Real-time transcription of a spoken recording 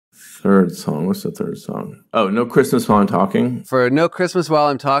Third song. What's the third song? Oh, No Christmas While I'm Talking. For No Christmas While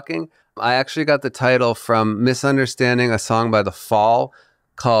I'm Talking, I actually got the title from misunderstanding a song by The Fall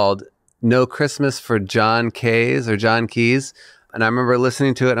called No Christmas for John Keys. And I remember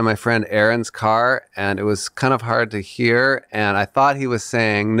listening to it in my friend Aaron's car, and it was kind of hard to hear. And I thought he was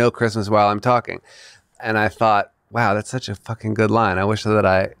saying No Christmas While I'm Talking. And I thought, wow, that's such a fucking good line. I wish that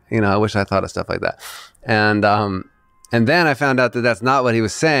I wish I thought of stuff like that. And then I found out that that's not what he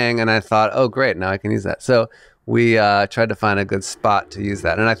was saying. And I thought, oh, great, now I can use that. So we tried to find a good spot to use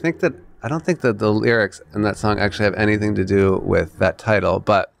that. And I don't think that the lyrics in that song actually have anything to do with that title,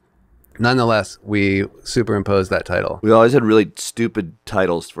 but nonetheless, we superimposed that title. We always had really stupid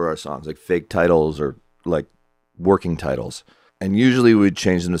titles for our songs, like fake titles or like working titles. And usually we'd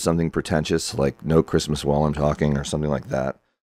change them to something pretentious, like No Christmas While I'm Talking or something like that.